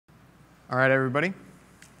All right, everybody.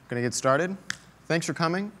 Going to get started. Thanks for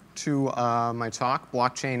coming to my talk,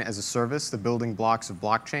 Blockchain as a Service, the Building Blocks of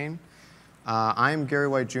Blockchain. I'm Gary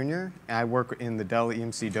White, Jr. I work in the Dell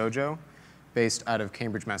EMC dojo based out of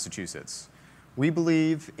Cambridge, Massachusetts. We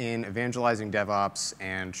believe in evangelizing DevOps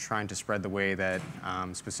and trying to spread the way that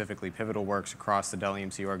specifically Pivotal works across the Dell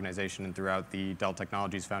EMC organization and throughout the Dell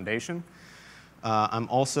Technologies Foundation. I'm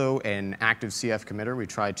also an active CF committer. We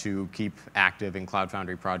try to keep active in Cloud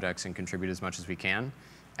Foundry projects and contribute as much as we can.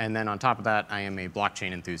 And then on top of that, I am a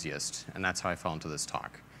blockchain enthusiast, and that's how I fell into this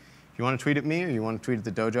talk. If you want to tweet at me or you want to tweet at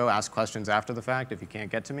the dojo, ask questions after the fact. If you can't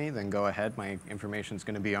get to me, then go ahead. My information is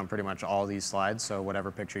going to be on pretty much all these slides, so whatever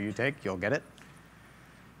picture you take, you'll get it.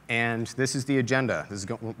 And this is the agenda. This is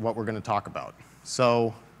what we're going to talk about.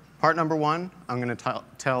 So part number one, I'm going to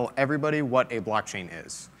tell everybody what a blockchain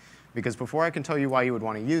is. Because before I can tell you why you would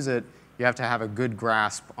want to use it, you have to have a good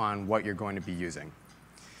grasp on what you're going to be using.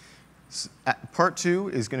 Part two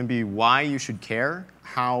is going to be why you should care,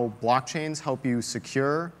 how blockchains help you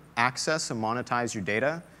secure, access, and monetize your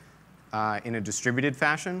data in a distributed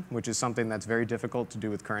fashion, which is something that's very difficult to do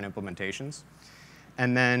with current implementations.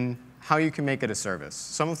 And then how you can make it a service.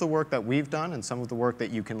 Some of the work that we've done and some of the work that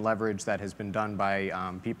you can leverage that has been done by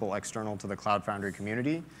people external to the Cloud Foundry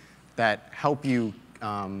community that help you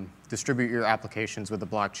distribute your applications with the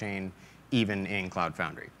blockchain even in Cloud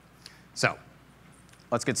Foundry. So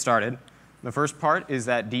let's get started. The first part is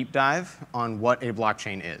that deep dive on what a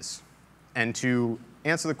blockchain is. And to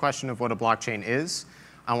answer the question of what a blockchain is,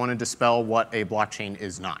 I want to dispel what a blockchain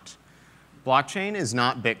is not. Blockchain is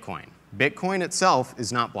not Bitcoin. Bitcoin itself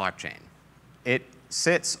is not blockchain. It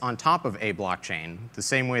sits on top of a blockchain the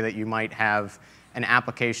same way that you might have an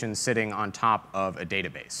application sitting on top of a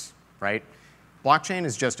database, right? Blockchain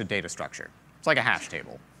is just a data structure. It's like a hash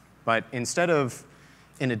table. But instead of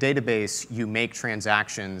in a database, you make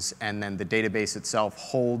transactions, and then the database itself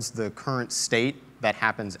holds the current state that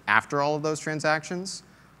happens after all of those transactions,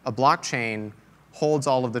 a blockchain holds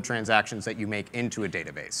all of the transactions that you make into a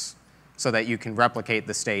database so that you can replicate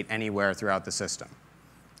the state anywhere throughout the system.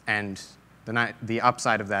 And the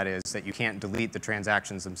upside of that is that you can't delete the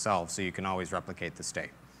transactions themselves, so you can always replicate the state.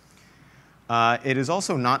 It is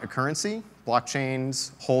also not a currency.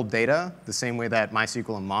 Blockchains hold data the same way that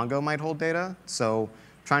MySQL and Mongo might hold data. So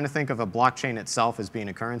trying to think of a blockchain itself as being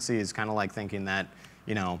a currency is kind of like thinking that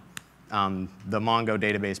the Mongo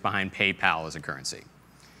database behind PayPal is a currency.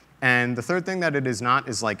 And the third thing that it is not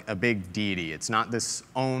is like a big deity. It's not this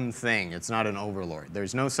own thing. It's not an overlord.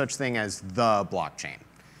 There's no such thing as the blockchain.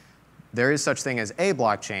 There is such thing as a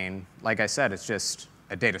blockchain. Like I said, it's just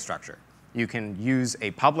a data structure. You can use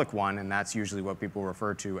a public one, and that's usually what people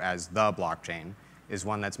refer to as the blockchain, is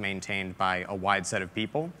one that's maintained by a wide set of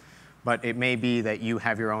people. But it may be that you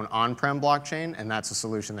have your own on-prem blockchain, and that's a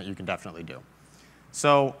solution that you can definitely do.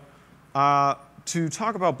 So to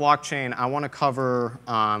talk about blockchain, I want to cover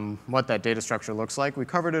what that data structure looks like. We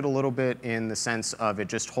covered it a little bit in the sense of it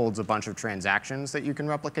just holds a bunch of transactions that you can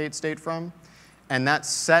replicate state from. And that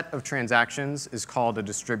set of transactions is called a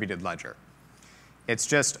distributed ledger. It's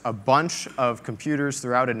just a bunch of computers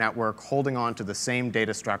throughout a network holding on to the same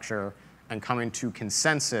data structure and coming to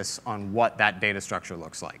consensus on what that data structure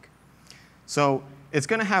looks like. So it's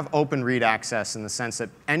going to have open read access in the sense that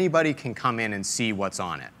anybody can come in and see what's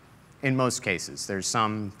on it. In most cases. There's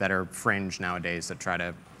some that are fringe nowadays that try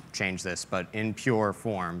to change this, but in pure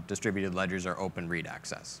form, distributed ledgers are open read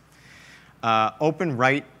access. Open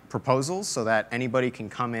write proposals so that anybody can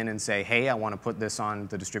come in and say, hey, I want to put this on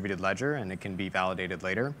the distributed ledger, and it can be validated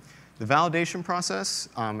later. The validation process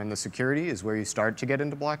and the security is where you start to get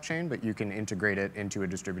into blockchain, but you can integrate it into a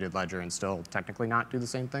distributed ledger and still technically not do the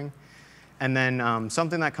same thing. And then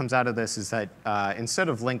something that comes out of this is that instead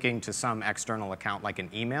of linking to some external account like an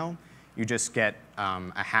email, you just get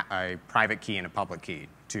a private key and a public key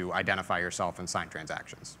to identify yourself and sign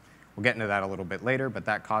transactions. We'll get into that a little bit later, but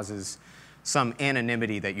that causes some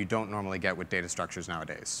anonymity that you don't normally get with data structures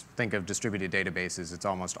nowadays. Think of distributed databases. It's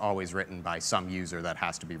almost always written by some user that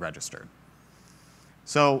has to be registered.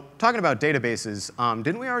 So talking about databases,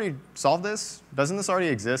 didn't we already solve this? Doesn't this already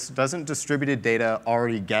exist? Doesn't distributed data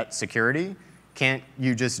already get security? Can't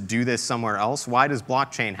you just do this somewhere else? Why does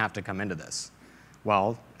blockchain have to come into this?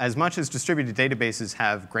 Well, as much as distributed databases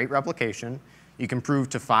have great replication, you can prove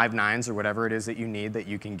to 5 nines or whatever it is that you need that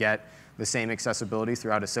you can get the same accessibility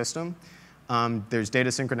throughout a system. There's data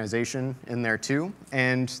synchronization in there too,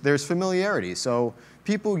 and there's familiarity. So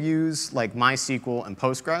people use like MySQL and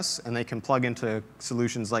Postgres, and they can plug into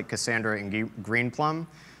solutions like Cassandra and Greenplum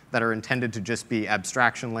that are intended to just be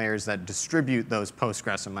abstraction layers that distribute those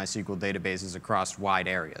Postgres and MySQL databases across wide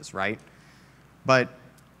areas, right? But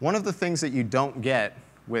One of the things that you don't get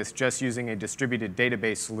with just using a distributed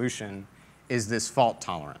database solution is this fault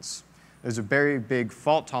tolerance. There's a very big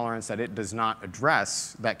fault tolerance that it does not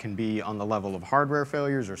address that can be on the level of hardware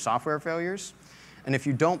failures or software failures. And if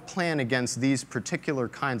you don't plan against these particular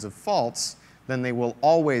kinds of faults, then they will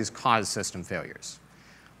always cause system failures.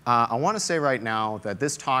 I want to say right now that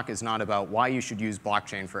this talk is not about why you should use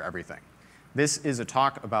blockchain for everything. This is a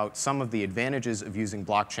talk about some of the advantages of using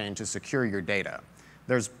blockchain to secure your data.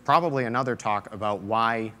 There's probably another talk about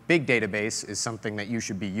why big database is something that you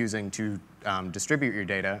should be using to distribute your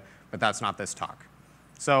data, but that's not this talk.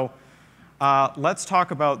 So let's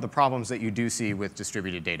talk about the problems that you do see with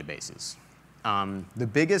distributed databases. The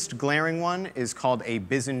biggest glaring one is called a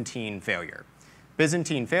Byzantine failure.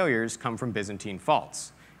 Byzantine failures come from Byzantine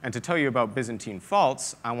faults. And to tell you about Byzantine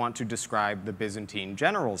faults, I want to describe the Byzantine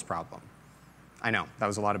generals problem. I know, that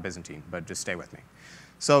was a lot of Byzantine, but just stay with me.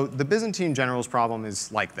 So the Byzantine generals problem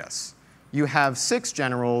is like this. You have 6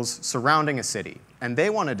 generals surrounding a city, and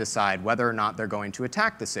they want to decide whether or not they're going to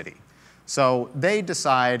attack the city. So they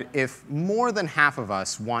decide if more than half of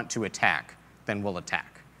us want to attack, then we'll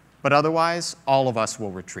attack. But otherwise, all of us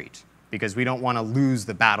will retreat, because we don't want to lose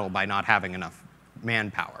the battle by not having enough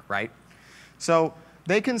manpower, right? So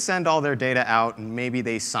they can send all their data out, and maybe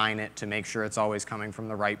they sign it to make sure it's always coming from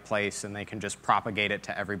the right place, and they can just propagate it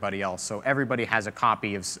to everybody else. So everybody has a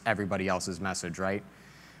copy of everybody else's message, right?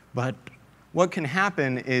 But what can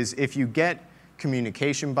happen is if you get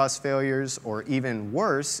communication bus failures, or even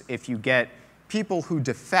worse, if you get people who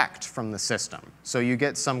defect from the system. So you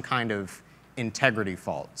get some kind of integrity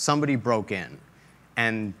fault. Somebody broke in,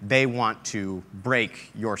 and they want to break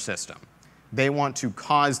your system. They want to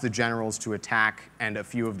cause the generals to attack and a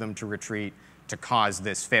few of them to retreat to cause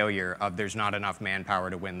this failure of there's not enough manpower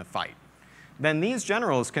to win the fight. Then these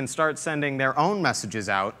generals can start sending their own messages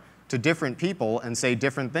out to different people and say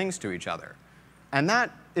different things to each other. And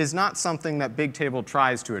that is not something that Bigtable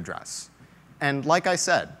tries to address. And like I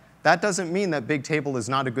said, that doesn't mean that Bigtable is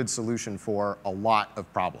not a good solution for a lot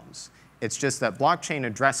of problems. It's just that blockchain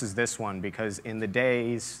addresses this one because in the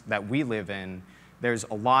days that we live in, there's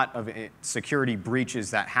a lot of security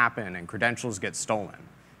breaches that happen and credentials get stolen.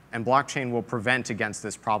 And blockchain will prevent against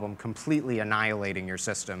this problem, completely annihilating your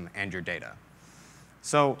system and your data.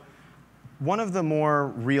 So one of the more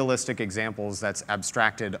realistic examples that's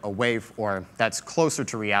abstracted away, or that's closer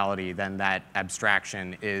to reality than that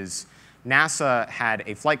abstraction, is NASA had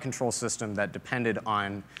a flight control system that depended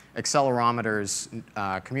on accelerometers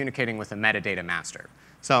communicating with a metadata master.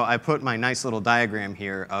 So I put my nice little diagram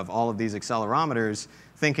here of all of these accelerometers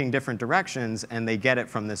thinking different directions, and they get it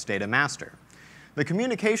from this data master. The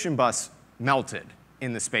communication bus melted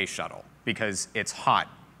in the space shuttle because it's hot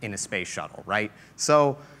in a space shuttle, right?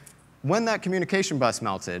 So when that communication bus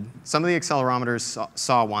melted, some of the accelerometers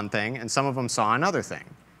saw one thing, and some of them saw another thing.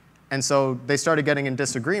 And so they started getting in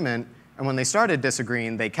disagreement, and when they started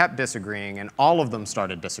disagreeing, they kept disagreeing, and all of them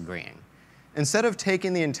started disagreeing. Instead of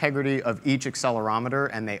taking the integrity of each accelerometer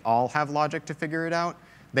and they all have logic to figure it out,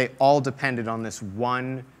 they all depended on this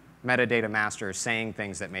one metadata master saying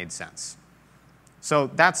things that made sense. So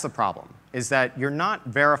that's the problem, is that you're not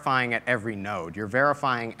verifying at every node. You're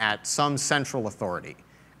verifying at some central authority,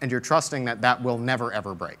 and you're trusting that that will never,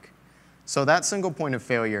 ever break. So that single point of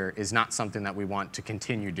failure is not something that we want to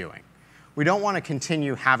continue doing. We don't want to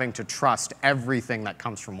continue having to trust everything that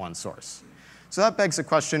comes from one source. So that begs the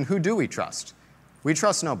question, who do we trust? We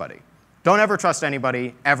trust nobody. Don't ever trust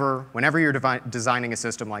anybody, ever, whenever you're designing a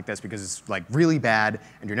system like this, because it's like really bad,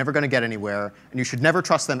 and you're never going to get anywhere, and you should never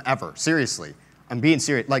trust them ever. Seriously. I'm being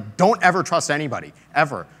serious. Like, don't ever trust anybody,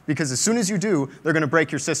 ever. Because as soon as you do, they're going to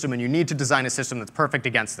break your system, and you need to design a system that's perfect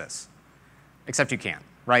against this. Except you can't,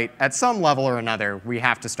 right? At some level or another, we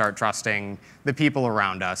have to start trusting the people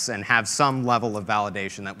around us and have some level of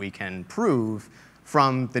validation that we can prove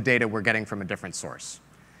from the data we're getting from a different source.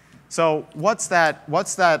 So what's that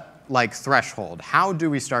like threshold? How do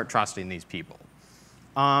we start trusting these people?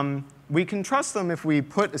 We can trust them if we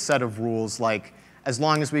put a set of rules like, as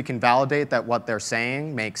long as we can validate that what they're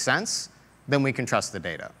saying makes sense, then we can trust the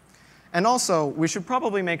data. And also, we should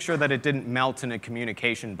probably make sure that it didn't melt in a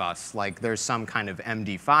communication bus, like there's some kind of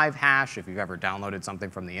MD5 hash. If you've ever downloaded something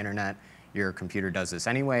from the internet, your computer does this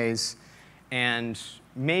anyways. And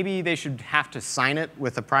maybe they should have to sign it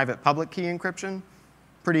with a private public key encryption.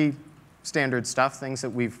 Pretty standard stuff, things that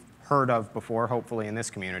we've heard of before, hopefully, in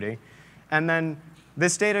this community. And then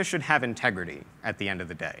this data should have integrity at the end of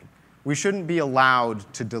the day. We shouldn't be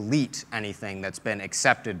allowed to delete anything that's been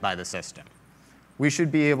accepted by the system. We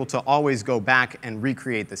should be able to always go back and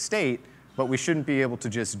recreate the state, but we shouldn't be able to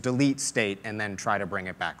just delete state and then try to bring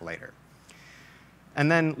it back later.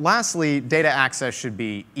 And then lastly, data access should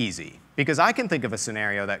be easy, because I can think of a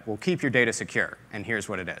scenario that will keep your data secure, and here's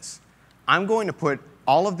what it is. I'm going to put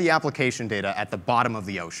all of the application data at the bottom of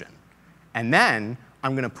the ocean, and then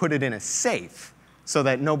I'm going to put it in a safe so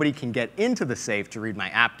that nobody can get into the safe to read my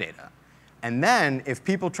app data. And then if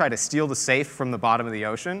people try to steal the safe from the bottom of the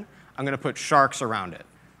ocean, I'm going to put sharks around it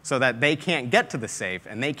so that they can't get to the safe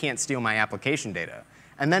and they can't steal my application data.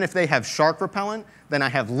 And then if they have shark repellent, then I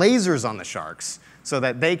have lasers on the sharks so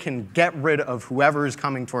that they can get rid of whoever is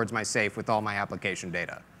coming towards my safe with all my application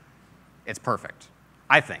data. It's perfect,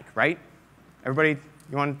 I think, right? Everybody,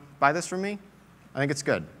 you want to buy this from me? I think it's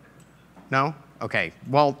good. No? OK,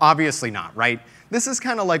 well, obviously not, right? This is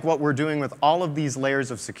kind of like what we're doing with all of these layers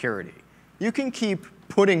of security. You can keep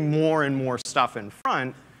putting more and more stuff in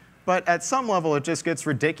front, but at some level, it just gets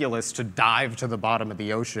ridiculous to dive to the bottom of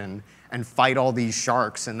the ocean and fight all these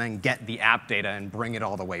sharks and then get the app data and bring it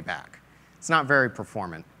all the way back. It's not very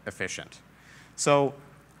performant, efficient. So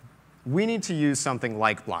we need to use something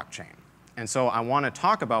like blockchain. And so I want to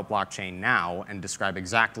talk about blockchain now and describe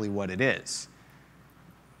exactly what it is.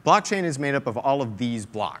 Blockchain is made up of all of these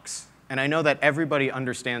blocks. And I know that everybody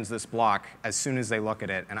understands this block as soon as they look at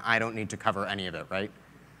it, and I don't need to cover any of it, right?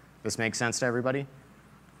 This makes sense to everybody?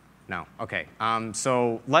 No? OK.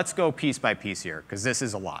 So let's go piece by piece here, because this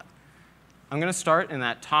is a lot. I'm going to start in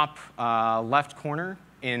that top left corner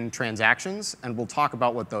in transactions, and we'll talk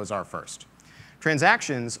about what those are first.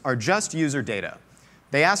 Transactions are just user data.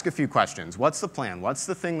 They ask a few questions. What's the plan? What's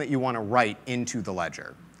the thing that you want to write into the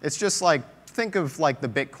ledger? It's just like, think of like the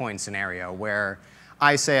Bitcoin scenario where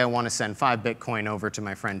I say I want to send 5 Bitcoin over to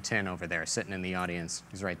my friend Tin over there, sitting in the audience.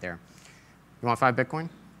 He's right there. You want 5 Bitcoin?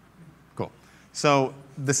 Cool. So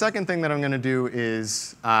the second thing that I'm going to do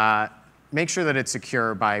is make sure that it's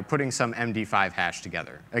secure by putting some MD5 hash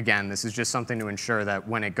together. Again, this is just something to ensure that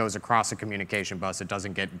when it goes across a communication bus, it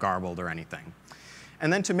doesn't get garbled or anything.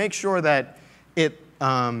 And then to make sure that it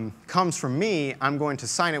comes from me, I'm going to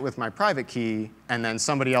sign it with my private key, and then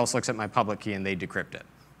somebody else looks at my public key and they decrypt it.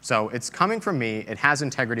 So it's coming from me. It has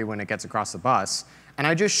integrity when it gets across the bus. And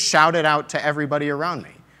I just shout it out to everybody around me.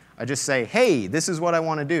 I just say, hey, this is what I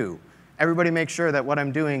want to do. Everybody make sure that what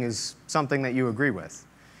I'm doing is something that you agree with.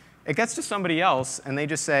 It gets to somebody else, and they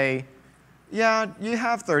just say, yeah, you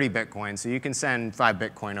have 30 Bitcoin, so you can send 5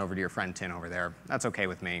 Bitcoin over to your friend Tin over there. That's OK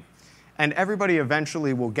with me. And everybody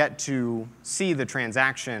eventually will get to see the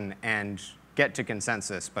transaction and get to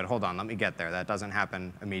consensus. But hold on, let me get there. That doesn't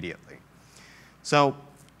happen immediately. So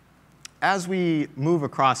as we move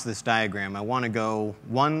across this diagram, I want to go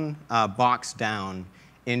one box down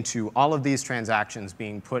into all of these transactions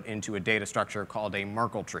being put into a data structure called a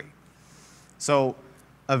Merkle tree. So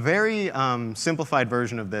a very simplified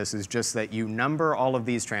version of this is just that you number all of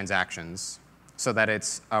these transactions so that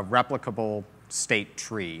it's a replicable state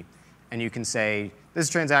tree. And you can say, this is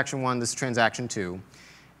transaction 1, this is transaction 2.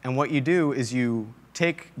 And what you do is you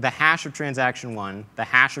take the hash of transaction 1, the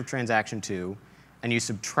hash of transaction 2, and you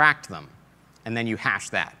subtract them. And then you hash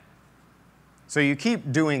that. So you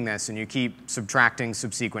keep doing this, and you keep subtracting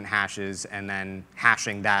subsequent hashes and then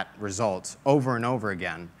hashing that result over and over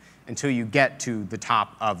again until you get to the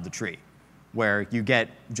top of the tree, where you get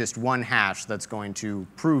just one hash that's going to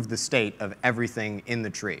prove the state of everything in the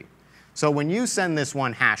tree. So when you send this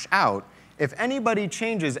one hash out, if anybody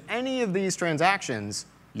changes any of these transactions,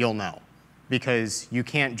 you'll know, because you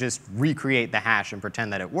can't just recreate the hash and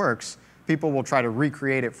pretend that it works. People will try to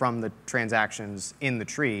recreate it from the transactions in the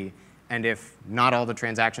tree. And if not all the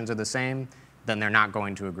transactions are the same, then they're not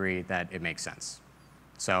going to agree that it makes sense.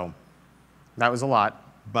 So that was a lot,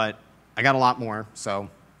 but I got a lot more, so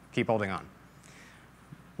keep holding on.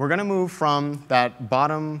 We're going to move from that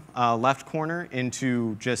bottom left corner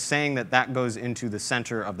into just saying that that goes into the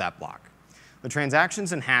center of that block. The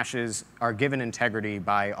transactions and hashes are given integrity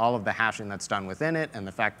by all of the hashing that's done within it and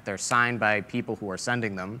the fact that they're signed by people who are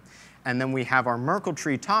sending them. And then we have our Merkle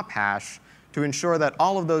tree top hash to ensure that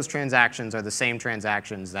all of those transactions are the same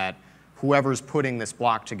transactions that whoever's putting this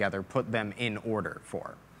block together put them in order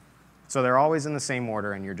for. So they're always in the same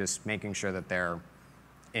order, and you're just making sure that they're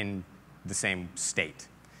in the same state.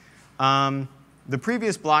 The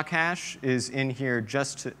previous block hash is in here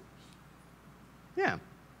just to, yeah,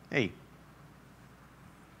 hey,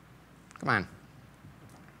 come on.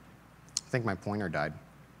 I think my pointer died.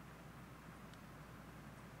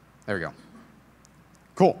 There we go.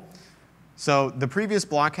 Cool. So the previous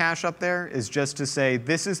block hash up there is just to say,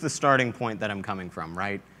 this is the starting point that I'm coming from,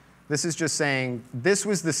 right? This is just saying, this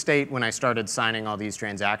was the state when I started signing all these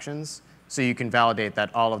transactions. So you can validate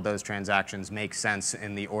that all of those transactions make sense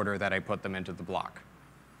in the order that I put them into the block.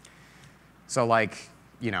 So like,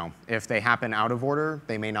 if they happen out of order,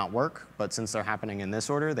 they may not work, but since they're happening in this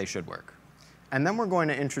order, they should work. And then we're going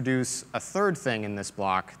to introduce a third thing in this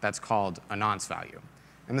block that's called a nonce value.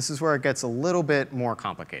 And this is where it gets a little bit more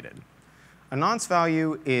complicated. A nonce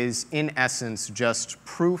value is, in essence, just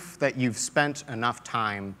proof that you've spent enough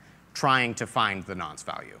time trying to find the nonce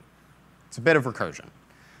value. It's a bit of recursion.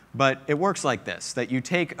 But it works like this, that you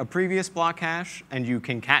take a previous block hash and you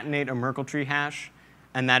concatenate a Merkle tree hash,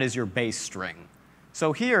 and that is your base string.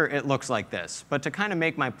 So here it looks like this. But to kind of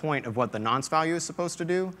make my point of what the nonce value is supposed to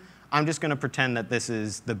do, I'm just going to pretend that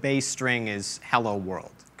the base string is hello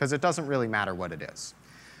world, because it doesn't really matter what it is.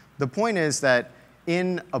 The point is that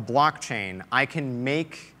in a blockchain, I can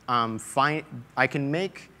make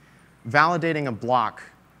validating a block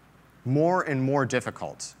more and more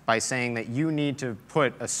difficult by saying that you need to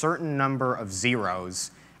put a certain number of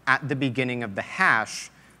zeros at the beginning of the hash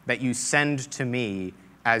that you send to me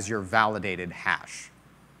as your validated hash.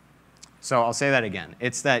 So I'll say that again.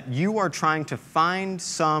 It's that you are trying to find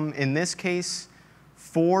some, in this case,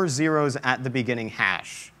 4 zeros at the beginning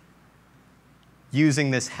hash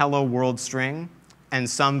using this hello world string and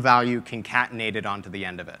some value concatenated onto the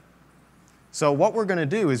end of it. So what we're going to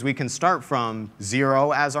do is we can start from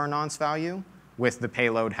 0 as our nonce value with the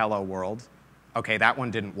payload hello world. OK, that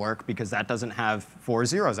one didn't work because that doesn't have 4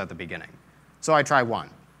 zeros at the beginning. So I try 1,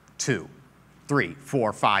 2, 3,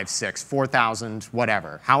 4, 5, 6, 4,000,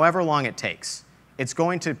 whatever, however long it takes. It's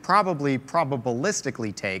going to probably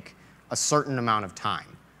probabilistically take a certain amount of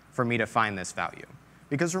time for me to find this value.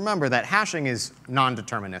 Because remember that hashing is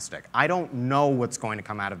non-deterministic. I don't know what's going to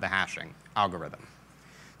come out of the hashing algorithm.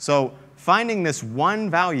 So finding this one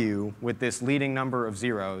value with this leading number of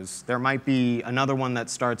zeros, there might be another one that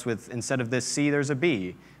starts with, instead of this C, there's a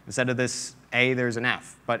B. Instead of this A, there's an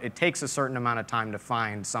F. But it takes a certain amount of time to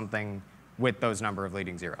find something with those number of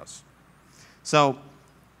leading zeros. So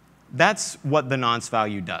that's what the nonce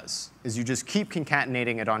value does, is you just keep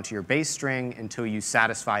concatenating it onto your base string until you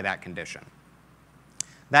satisfy that condition.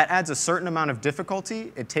 That adds a certain amount of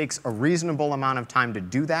difficulty. It takes a reasonable amount of time to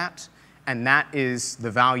do that. And that is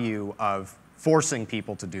the value of forcing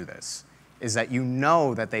people to do this, is that you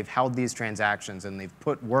know that they've held these transactions and they've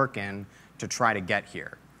put work in to try to get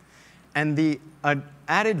here. And the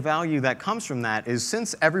added value that comes from that is,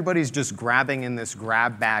 since everybody's just grabbing in this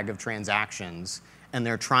grab bag of transactions and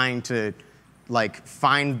they're trying to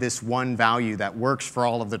find this one value that works for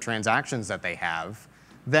all of the transactions that they have,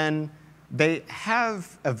 then they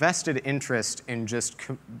have a vested interest in just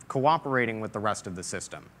cooperating with the rest of the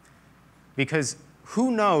system. Because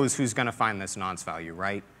who knows who's going to find this nonce value,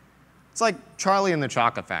 right? It's like Charlie and the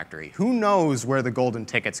Chocolate Factory. Who knows where the golden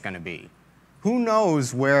ticket's going to be? Who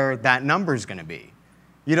knows where that number's going to be?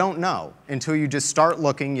 You don't know until you just start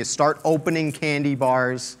looking, you start opening candy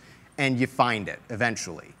bars, and you find it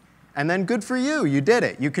eventually. And then good for you, you did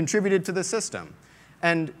it. You contributed to the system.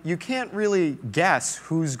 And you can't really guess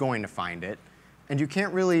who's going to find it, and you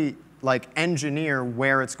can't really engineer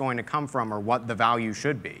where it's going to come from or what the value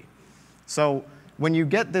should be. So when you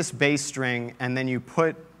get this base string and then you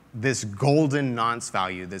put this golden nonce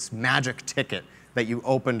value, this magic ticket that you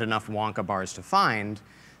opened enough Wonka bars to find,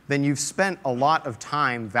 then you've spent a lot of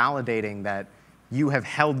time validating that you have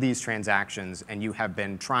held these transactions and you have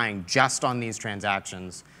been trying just on these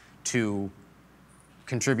transactions to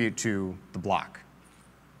contribute to the block.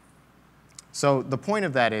 So the point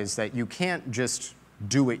of that is that you can't just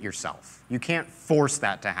do it yourself. You can't force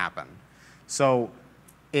that to happen. So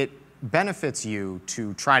it benefits you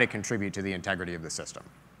to try to contribute to the integrity of the system.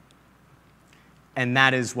 And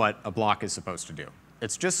that is what a block is supposed to do.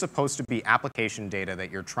 It's just supposed to be application data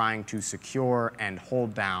that you're trying to secure and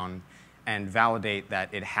hold down and validate that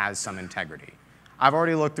it has some integrity. I've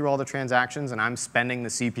already looked through all the transactions, and I'm spending the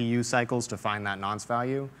CPU cycles to find that nonce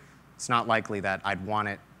value. It's not likely that I'd want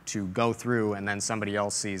it to go through and then somebody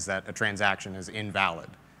else sees that a transaction is invalid.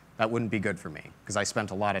 That wouldn't be good for me, because I spent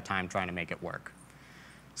a lot of time trying to make it work.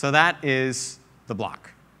 So that is the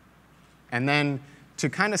block. And then to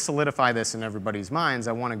kind of solidify this in everybody's minds,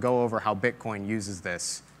 I want to go over how Bitcoin uses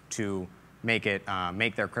this to make their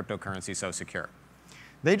cryptocurrency so secure.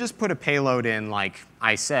 They just put a payload in, like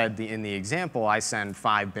I said in the example, I send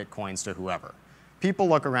 5 Bitcoins to whoever. People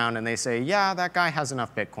look around and they say, yeah, that guy has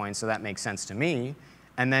enough Bitcoin, so that makes sense to me.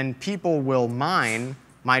 And then people will mine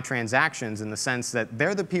my transactions in the sense that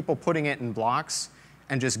they're the people putting it in blocks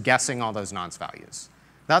and just guessing all those nonce values.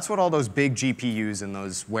 That's what all those big GPUs in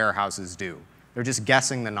those warehouses do. They're just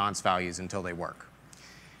guessing the nonce values until they work.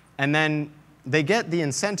 And then they get the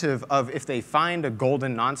incentive of, if they find a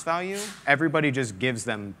golden nonce value, everybody just gives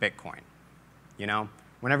them Bitcoin.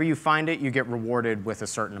 Whenever you find it, you get rewarded with a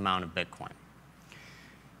certain amount of Bitcoin.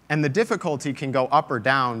 And the difficulty can go up or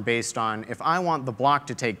down based on if I want the block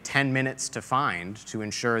to take 10 minutes to find to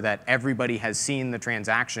ensure that everybody has seen the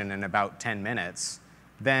transaction in about 10 minutes,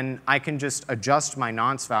 then I can just adjust my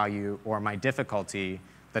nonce value or my difficulty,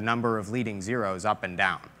 the number of leading zeros, up and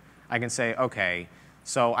down. I can say, OK,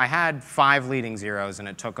 so I had 5 leading zeros, and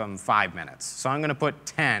it took them 5 minutes. So I'm going to put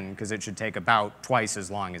 10, because it should take about twice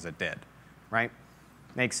as long as it did, right?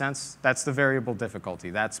 Make sense? That's the variable difficulty.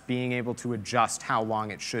 That's being able to adjust how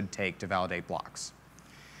long it should take to validate blocks.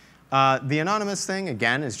 The anonymous thing,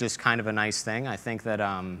 again, is just kind of a nice thing. I think that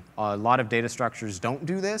a lot of data structures don't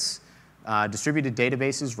do this. Distributed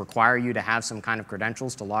databases require you to have some kind of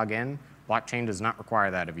credentials to log in. Blockchain does not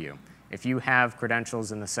require that of you. If you have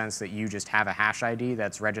credentials in the sense that you just have a hash ID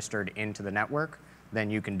that's registered into the network,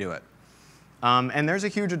 then you can do it. And there's a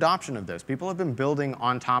huge adoption of this. People have been building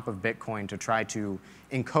on top of Bitcoin to try to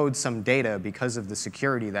encode some data because of the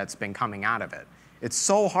security that's been coming out of it. It's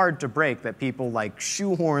so hard to break that people like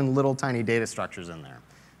shoehorn little tiny data structures in there.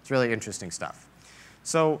 It's really interesting stuff.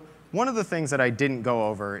 So one of the things that I didn't go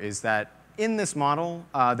over is that in this model,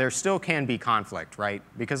 there still can be conflict, right?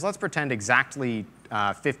 Because let's pretend exactly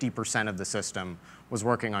 50% of the system was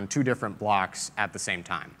working on 2 different blocks at the same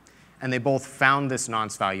time. And they both found this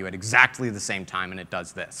nonce value at exactly the same time, and it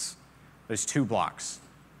does this. There's 2 blocks.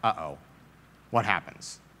 Uh-oh. What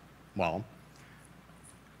happens? Well,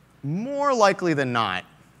 more likely than not,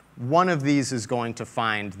 one of these is going to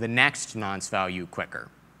find the next nonce value quicker,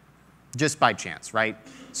 just by chance, right?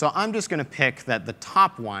 So I'm just going to pick that the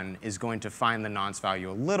top one is going to find the nonce value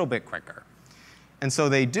a little bit quicker. And so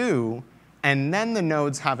they do, and then the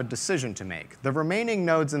nodes have a decision to make. The remaining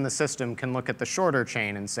nodes in the system can look at the shorter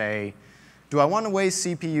chain and say, do I want to waste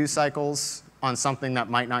CPU cycles on something that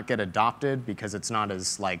might not get adopted because it's not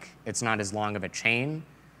as long of a chain?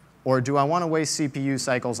 Or do I want to waste CPU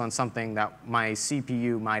cycles on something that my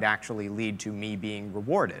CPU might actually lead to me being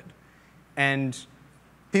rewarded? And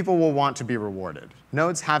people will want to be rewarded.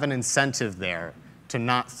 Nodes have an incentive there to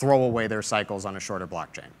not throw away their cycles on a shorter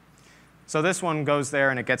blockchain. So this one goes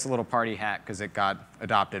there, and it gets a little party hat because it got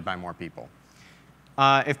adopted by more people.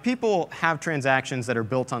 If people have transactions that are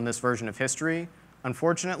built on this version of history,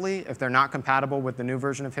 unfortunately, if they're not compatible with the new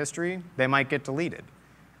version of history, they might get deleted.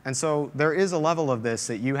 And so there is a level of this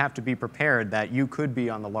that you have to be prepared that you could be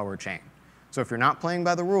on the lower chain. So if you're not playing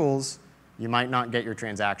by the rules, you might not get your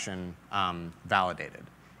transaction validated.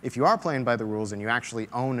 If you are playing by the rules and you actually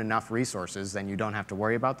own enough resources, then you don't have to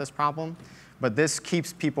worry about this problem. But this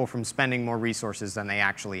keeps people from spending more resources than they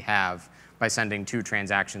actually have by sending 2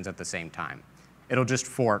 transactions at the same time. It'll just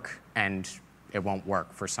fork, and it won't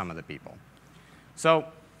work for some of the people. So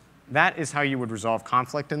that is how you would resolve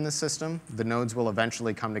conflict in this system. The nodes will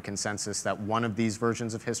eventually come to consensus that one of these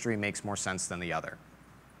versions of history makes more sense than the other.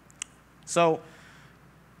 So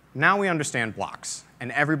now we understand blocks.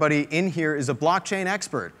 And everybody in here is a blockchain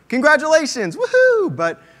expert. Congratulations, woohoo!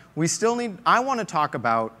 But we still need, I want to talk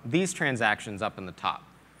about these transactions up in the top.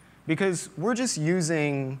 Because we're just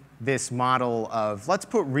using this model of, let's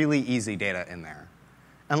put really easy data in there.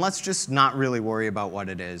 And let's just not really worry about what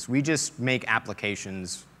it is. We just make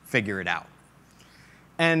applications figure it out.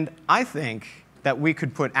 And I think that we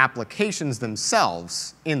could put applications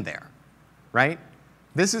themselves in there, right?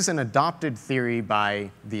 This is an adopted theory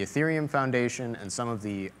by the Ethereum Foundation and some of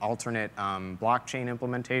the alternate blockchain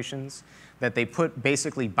implementations, that they put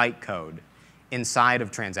basically bytecode inside of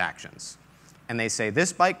transactions. And they say,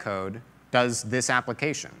 this bytecode does this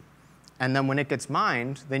application. And then when it gets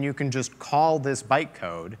mined, then you can just call this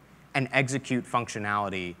bytecode and execute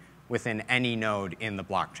functionality within any node in the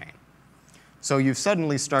blockchain. So you've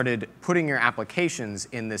suddenly started putting your applications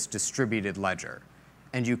in this distributed ledger.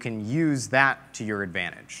 And you can use that to your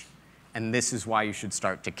advantage. And this is why you should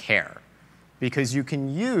start to care. Because you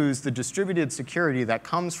can use the distributed security that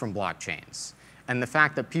comes from blockchains and the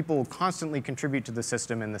fact that people constantly contribute to the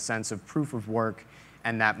system in the sense of proof of work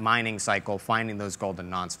and that mining cycle, finding those golden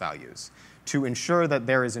nonce values, to ensure that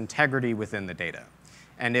there is integrity within the data.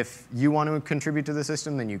 And if you want to contribute to the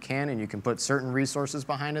system, then you can, and you can put certain resources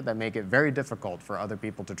behind it that make it very difficult for other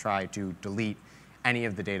people to try to delete any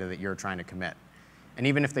of the data that you're trying to commit. And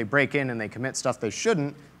even if they break in and they commit stuff they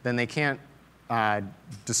shouldn't, then they can't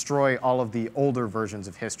destroy all of the older versions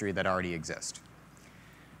of history that already exist.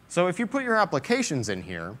 So if you put your applications in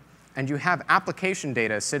here, and you have application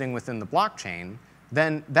data sitting within the blockchain,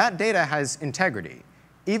 then that data has integrity.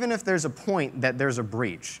 Even if there's a point that there's a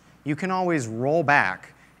breach, you can always roll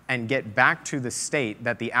back and get back to the state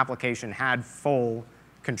that the application had full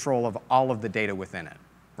control of all of the data within it,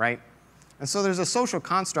 right? And so there's a social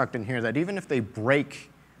construct in here that even if they break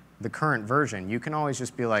the current version, you can always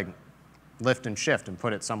just be like, lift and shift and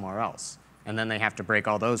put it somewhere else. And then they have to break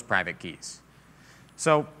all those private keys.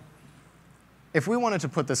 So if we wanted to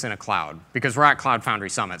put this in a cloud, because we're at Cloud Foundry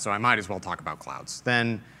Summit, so I might as well talk about clouds,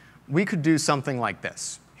 then we could do something like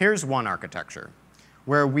this. Here's one architecture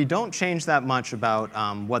where we don't change that much about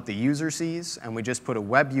what the user sees, and we just put a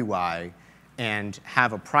web UI and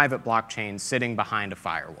have a private blockchain sitting behind a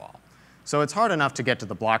firewall. So it's hard enough to get to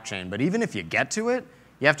the blockchain, but even if you get to it,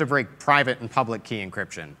 you have to break private and public key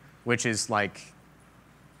encryption, which is like,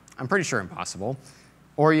 I'm pretty sure impossible.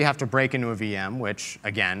 Or you have to break into a VM, which,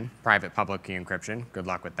 again, private public key encryption. Good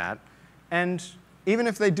luck with that. And even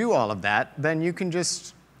if they do all of that, then you can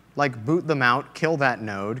just like boot them out, kill that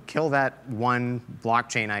node, kill that one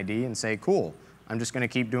blockchain ID, and say, cool, I'm just going to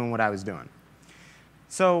keep doing what I was doing.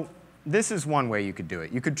 So this is one way you could do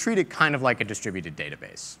it. You could treat it kind of like a distributed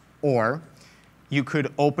database. Or you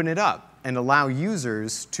could open it up and allow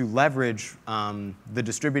users to leverage the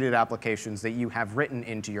distributed applications that you have written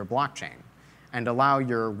into your blockchain, and allow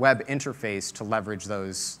your web interface to leverage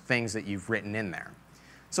those things that you've written in there.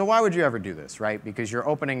 So why would you ever do this, right? Because you're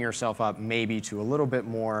opening yourself up maybe to a little bit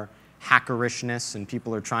more hackerishness and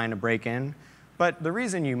people are trying to break in. But the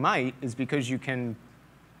reason you might is because you can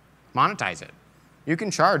monetize it. You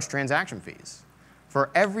can charge transaction fees. For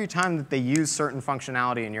every time that they use certain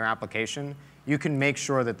functionality in your application, you can make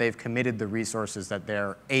sure that they've committed the resources that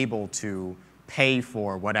they're able to pay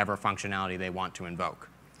for whatever functionality they want to invoke.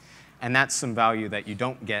 And that's some value that you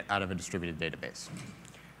don't get out of a distributed database.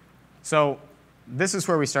 So this is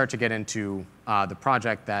where we start to get into the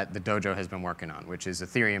project that the Dojo has been working on, which is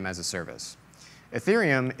Ethereum as a service.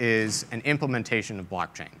 Ethereum is an implementation of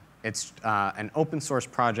blockchain. It's an open source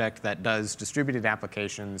project that does distributed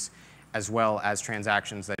applications as well as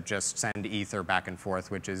transactions that just send Ether back and forth,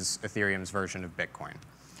 which is Ethereum's version of Bitcoin.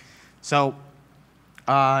 So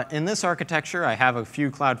in this architecture, I have a few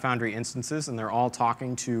Cloud Foundry instances, and they're all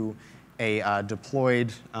talking to a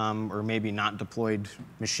deployed or maybe not deployed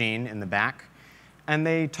machine in the back. And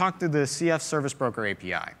they talk through the CF Service Broker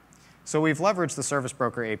API. So we've leveraged the Service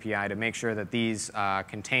Broker API to make sure that these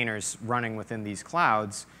containers running within these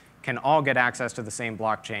clouds can all get access to the same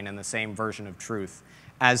blockchain and the same version of truth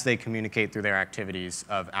as they communicate through their activities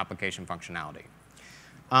of application functionality.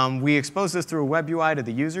 We expose this through a web UI to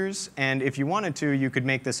the users, and if you wanted to, you could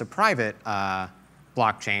make this a private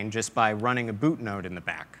blockchain just by running a boot node in the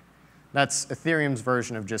back. That's Ethereum's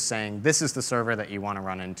version of just saying, this is the server that you want to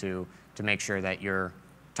run into to make sure that you're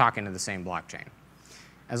talking to the same blockchain.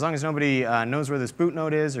 As long as nobody knows where this boot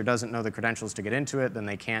node is or doesn't know the credentials to get into it, then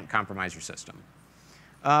they can't compromise your system.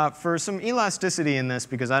 For some elasticity in this,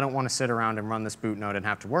 because I don't want to sit around and run this boot node and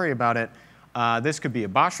have to worry about it, this could be a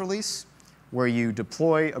BOSH release, where you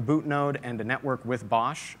deploy a boot node and a network with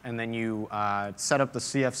BOSH, and then you set up the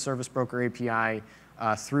CF Service Broker API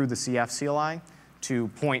through the CF CLI to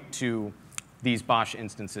point to these BOSH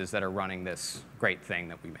instances that are running this great thing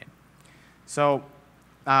that we made. So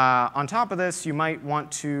on top of this, you might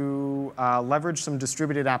want to leverage some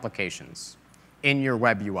distributed applications in your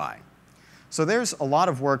web UI. So there's a lot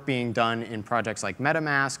of work being done in projects like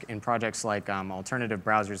MetaMask, in projects like alternative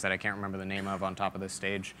browsers that I can't remember the name of on top of this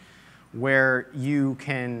stage, where you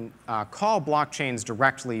can call blockchains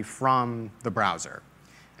directly from the browser.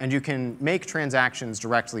 And you can make transactions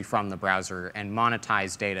directly from the browser and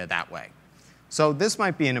monetize data that way. So this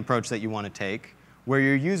might be an approach that you want to take, where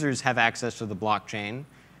your users have access to the blockchain,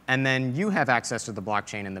 and then you have access to the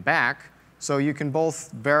blockchain in the back, so you can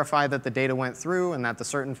both verify that the data went through and that the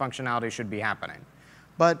certain functionality should be happening.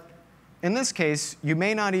 But in this case, you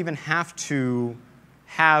may not even have to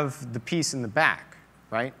have the piece in the back,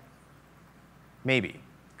 right? Maybe,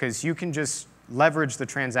 because you can just leverage the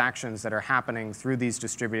transactions that are happening through these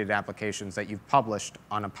distributed applications that you've published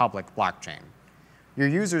on a public blockchain. Your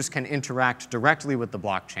users can interact directly with the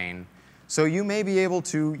blockchain, so you may be able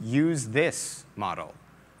to use this model,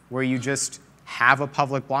 where you just have a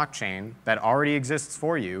public blockchain that already exists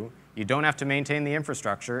for you. You don't have to maintain the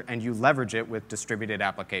infrastructure, and you leverage it with distributed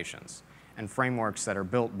applications and frameworks that are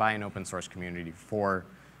built by an open source community for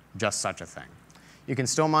just such a thing. You can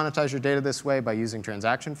still monetize your data this way by using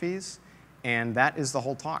transaction fees, and that is the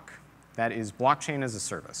whole talk. That is blockchain as a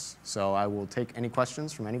service. So I will take any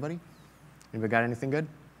questions from anybody. Anybody got anything good?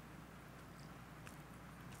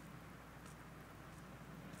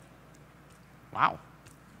 Wow,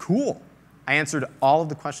 cool. I answered all of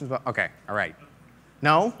the questions about, OK, all right.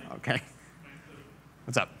 No? OK.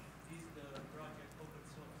 What's up? Is the project open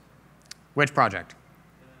source? Which project?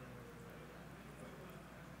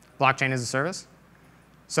 Blockchain as a service?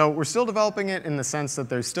 So we're still developing it in the sense that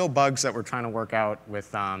there's still bugs that we're trying to work out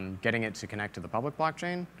with getting it to connect to the public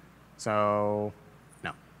blockchain. So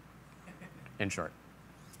no. in short.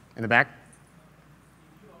 In the back?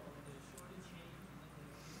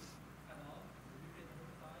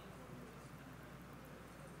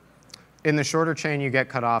 In the shorter chain, you get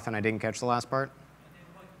cut off, and I didn't catch the last part.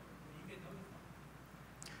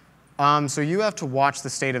 So you have to watch the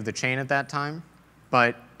state of the chain at that time.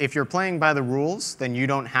 But if you're playing by the rules, then you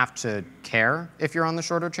don't have to care if you're on the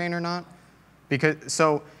shorter chain or not.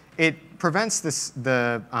 So it prevents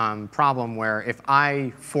the problem where if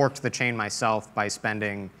I forked the chain myself by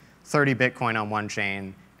spending 30 Bitcoin on one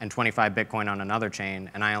chain and 25 Bitcoin on another chain,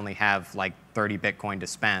 and I only have like 30 Bitcoin to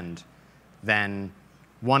spend, then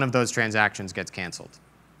one of those transactions gets canceled.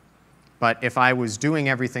 But if I was doing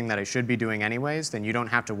everything that I should be doing anyways, then you don't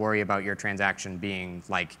have to worry about your transaction being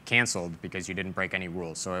like canceled because you didn't break any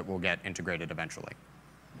rules, so it will get integrated eventually.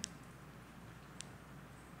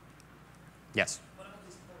 Yes? What about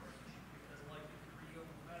this storage? Because like,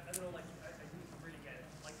 I don't know, like, I didn't really get it.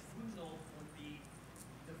 Like, full node would be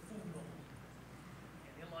the full node.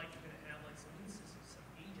 And then like, you're gonna have like some instances, some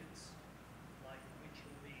agents, like, which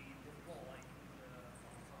will be deployed in the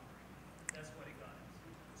Cloud Foundry. That's what it got.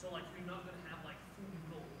 So like, you're not gonna have like full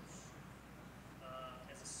nodes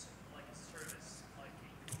as a service, like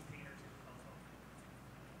in containers in the Cloud Foundry.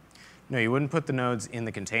 No, you wouldn't put the nodes in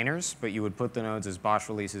the containers, but you would put the nodes as BOSH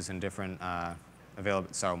releases in different available.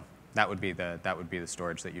 So that would be the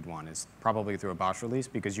storage that you'd want, is probably through a BOSH release,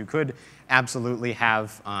 because you could absolutely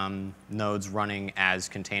have nodes running as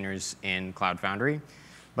containers in Cloud Foundry.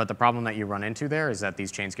 But the problem that you run into there is that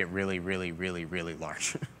these chains get really, really, really, really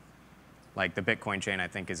large. Like the Bitcoin chain, I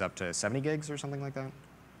think, is up to 70 gigs or something like that.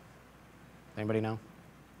 Anybody know?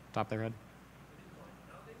 Top of their head?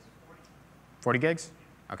 40 gigs?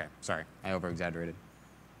 OK, sorry. I over-exaggerated.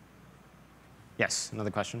 Yes,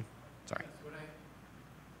 another question? Sorry. Yes, before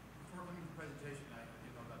coming to the presentation, I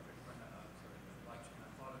didn't know about Bitcoin, the blockchain. I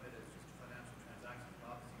thought of it as just a financial transaction.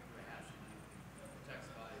 But obviously, you do a hash and it protects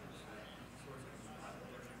by source control,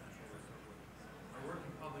 version control, or so forth. I work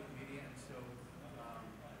in public media, and so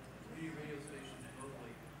community radio stations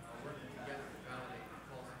locally are working together to validate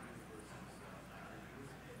false news versus accurate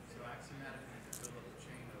news. So axiomatically, you can build up a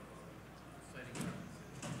chain of citing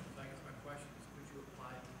references. So I guess my question is, could you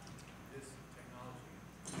apply this technology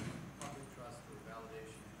to public trust or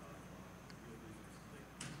validation of real news versus fake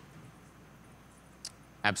news?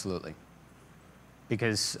 Absolutely.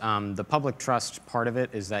 Because the public trust part of it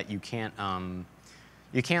is that you can't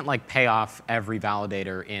like pay off every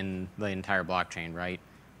validator in the entire blockchain, right?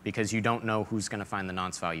 Because you don't know who's going to find the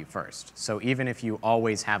nonce value first. So even if you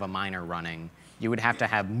always have a miner running, you would have to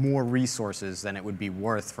have more resources than it would be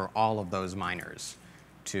worth for all of those miners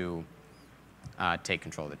to take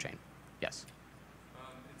control of the chain. Yes?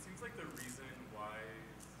 It seems like the reason why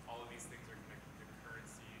all of these things are connected to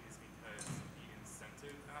currency is because the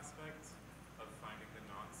incentive aspect of finding the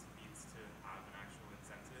nonce needs to have an actual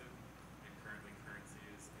incentive, and currently currency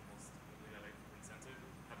is almost only that incentive.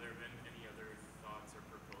 Have there been any other thoughts or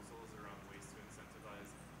proposals around ways to incentivize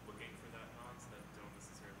looking for that nonce that don't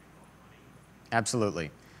necessarily involve money? Absolutely.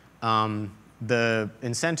 The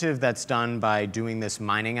incentive that's done by doing this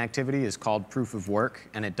mining activity is called proof of work,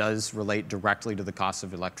 and it does relate directly to the cost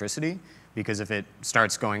of electricity, because if it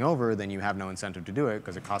starts going over, then you have no incentive to do it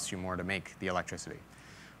because it costs you more to make the electricity.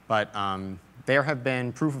 But there have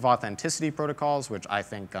been proof of authenticity protocols, which I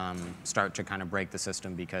think start to kind of break the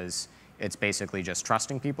system because it's basically just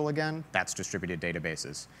trusting people again. That's distributed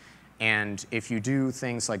databases. And if you do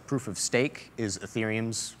things like proof of stake is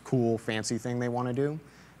Ethereum's cool, fancy thing they want to do.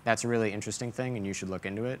 That's a really interesting thing, and you should look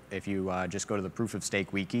into it. If you just go to the proof of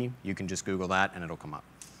stake wiki, you can just Google that, and it'll come up.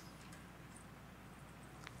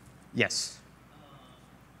 Yes?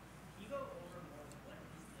 Can you go over more what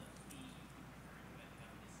is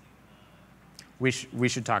the fee We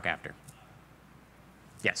should talk after.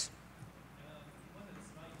 Yes? one of the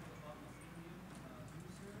slides about the freemium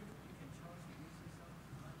user, you can charge the user some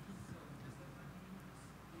money, so does that money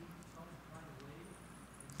being charged right away?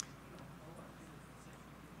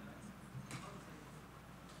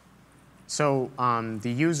 So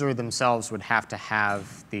the user themselves would have to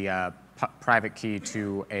have the private key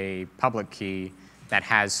to a public key that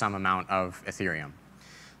has some amount of Ethereum.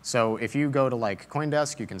 So if you go to like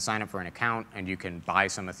CoinDesk, you can sign up for an account and you can buy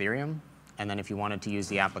some Ethereum. And then if you wanted to use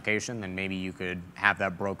the application, then maybe you could have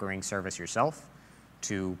that brokering service yourself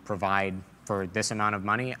to provide for this amount of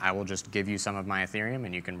money. I will just give you some of my Ethereum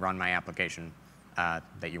and you can run my application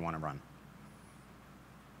that you want to run.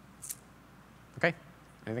 OK,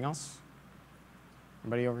 anything else?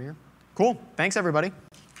 Anybody over here? Cool. Thanks, everybody.